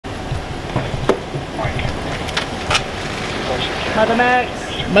Madonna.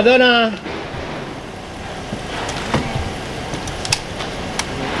 Madonna.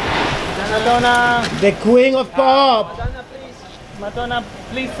 Madonna. The Queen of Pop. Madonna, please. Madonna,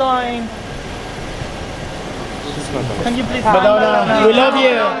 please sign. Can you please sign? Madonna, we love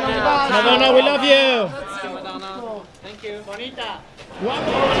you. Madonna, we love you. Thank you. Bonita.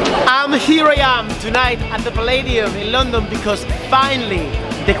 Here I am tonight at the Palladium in London because finally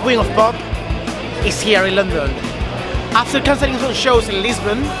the Queen of Pop is here in London. After cancelling some shows in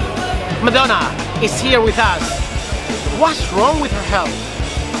Lisbon, Madonna is here with us. What's wrong with her health?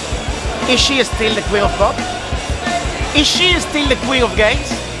 Is she still the Queen of Pop? Is she still the Queen of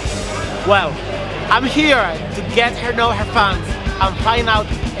Gays? Well, I'm here to get her know her fans and find out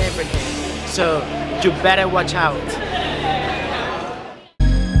everything. So you better watch out.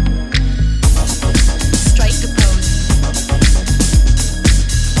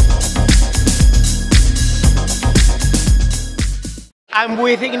 I'm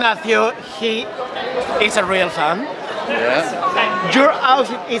with Ignacio. He is a real fan. Yeah. Your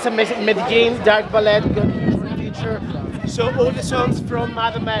outfit is amazing. Medellin, dark ballet, good future. So all the songs from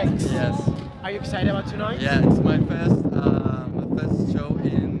Madonna. Yes. Are you excited about tonight? Yeah, it's my first show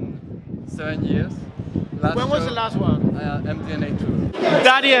in 7 years. When was the last one? MDNA tour.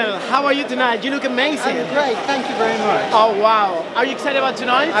 Daniel, how are you tonight? You look amazing. I'm great, thank you very much. Oh wow. Are you excited about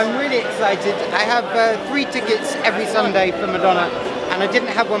tonight? I'm really excited. I have 3 tickets every Sunday for Madonna, and I didn't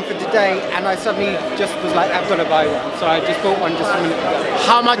have one for today, and I suddenly just was like, I've got to buy one. So I just bought one just a minute ago.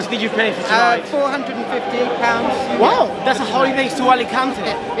 How much did you pay for tonight? £458. Wow, that's a holiday to Alicante.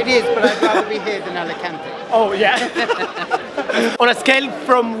 It is, but I'd rather be here than Alicante. Oh yeah. On a scale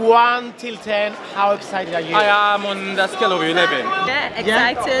from 1 till 10, how excited are you? I am on the scale of 11. Yeah,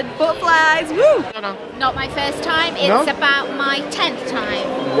 excited. Butterflies, woo! No. Not my first time, it's No? about my 10th time.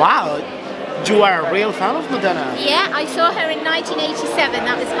 Wow, you are a real fan of Madonna. Yeah, I saw her in 1987,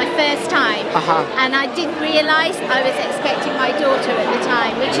 that was my first time. And I didn't realise I was expecting my daughter at the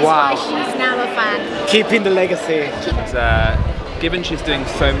time, which is why she's now a fan. Keeping the legacy. Given she's doing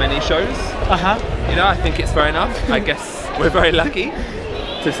so many shows, you know, I think it's fair enough. I guess we're very lucky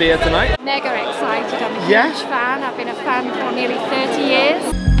to see her tonight. Mega excited. I'm a Yeah? huge fan. I've been a fan for nearly 30 years.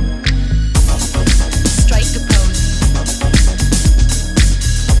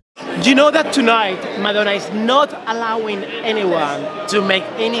 Do you know that tonight Madonna is not allowing anyone to make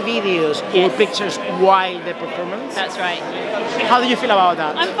any videos or pictures while the performance? That's right. How do you feel about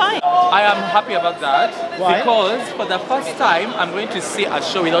that? I'm fine. I am happy about that. Why? Because for the first time I'm going to see a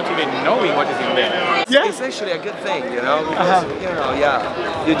show without even knowing what is in there. Yeah? It's actually a good thing, you know, because, you know,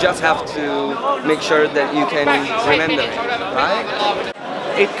 yeah, you just have to make sure that you can remember it, right?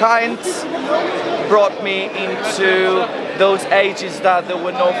 It kind of brought me into those ages that there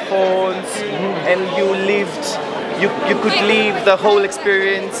were no phones and you could live the whole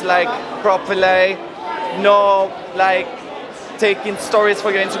experience like properly, no like taking stories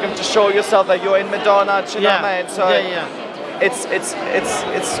for your Instagram to show yourself that you're in Madonna, do you know what I mean? So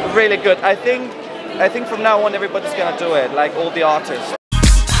it's really good. I think from now on everybody's gonna do it, like all the artists.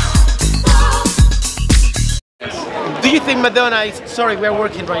 Do you think Madonna is, sorry, we're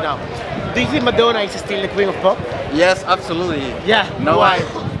working right now. Do you think Madonna is still the Queen of Pop? Yes, absolutely. Yeah, No, why?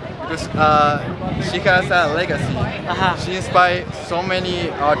 Because she has a legacy. She inspired so many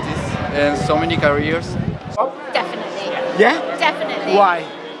artists and so many careers. Definitely. Yeah? Definitely. Why?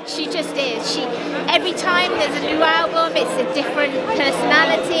 She just is. Every time there's a new album, it's a different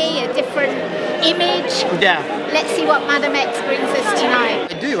personality, a different image. Yeah. Let's see what Madame X brings us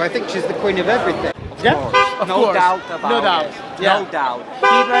tonight. I do, I think she's the queen of everything. Yeah? Of No course. doubt about No doubt. it. Yeah. No doubt.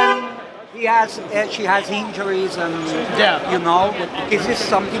 Even she has injuries and you know, is this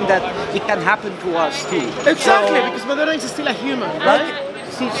something that it can happen to us too? Exactly, So, because Madonna is still a human, right?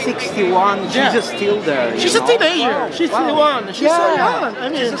 she's 61, Yeah. she's still there. She's you a know? teenager. She's 21. She's so young. I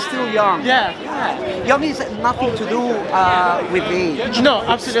mean, she's still young. Yeah. Young is nothing to do with age. No,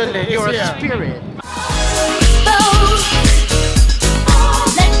 absolutely. You're It's- a spirit.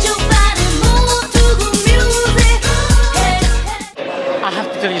 I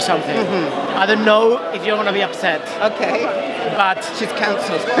have to tell you something. I don't know if you're gonna be upset, Okay, but she's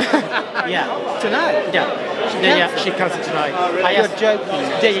cancelled. yeah, Tonight? yeah, she cancelled tonight. You're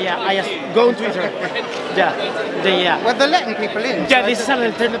joking. Yeah. I just go on Twitter. Yeah. Well, they're letting people in. Yeah, this is an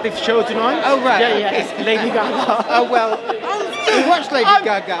alternative show tonight. Oh, right, Yeah, okay. it's Lady Gaga. Oh, well, watch Lady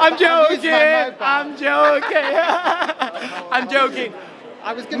Gaga. I'm joking. Use my mobile. I'm joking. I'm joking.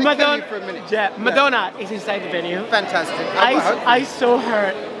 I was going to kill you for a minute. Yeah, Madonna is inside the venue. Fantastic. I saw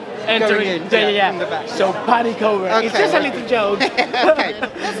her entering. in, Yeah. from the back. So panic over. It's Okay, just a okay. little joke. Okay,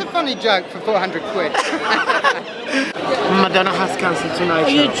 that's a fun funny joke for 400 quid. Madonna has cancelled tonight. Are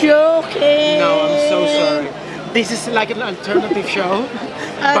you joking? No, I'm so sorry. This is like an alternative show.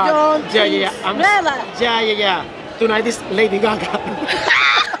 I don't Yeah. really? Yeah. Tonight is Lady Gaga.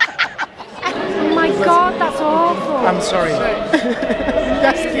 Oh my god, that's awful. I'm sorry.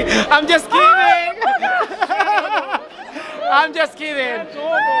 I'm just kidding. I'm just kidding.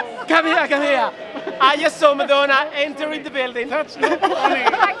 Come here. I just saw Madonna entering the building. That's not funny.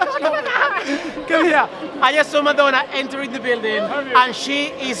 Come here. I just saw Madonna entering the building, and she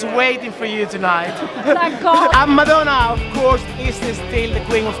is waiting for you tonight. Thank God. And Madonna, of course, is still the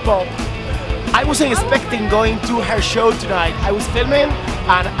queen of pop. I wasn't expecting going to her show tonight. I was filming,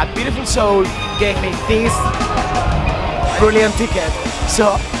 and a beautiful soul gave me this brilliant ticket.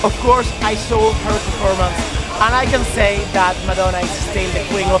 So, of course, I saw her performance, and I can say that Madonna is still the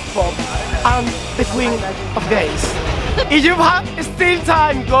queen of pop and the queen of gays. If you have still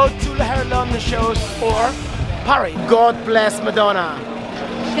time, go to her London shows or Paris. God bless Madonna.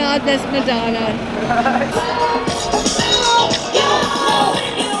 God bless Madonna.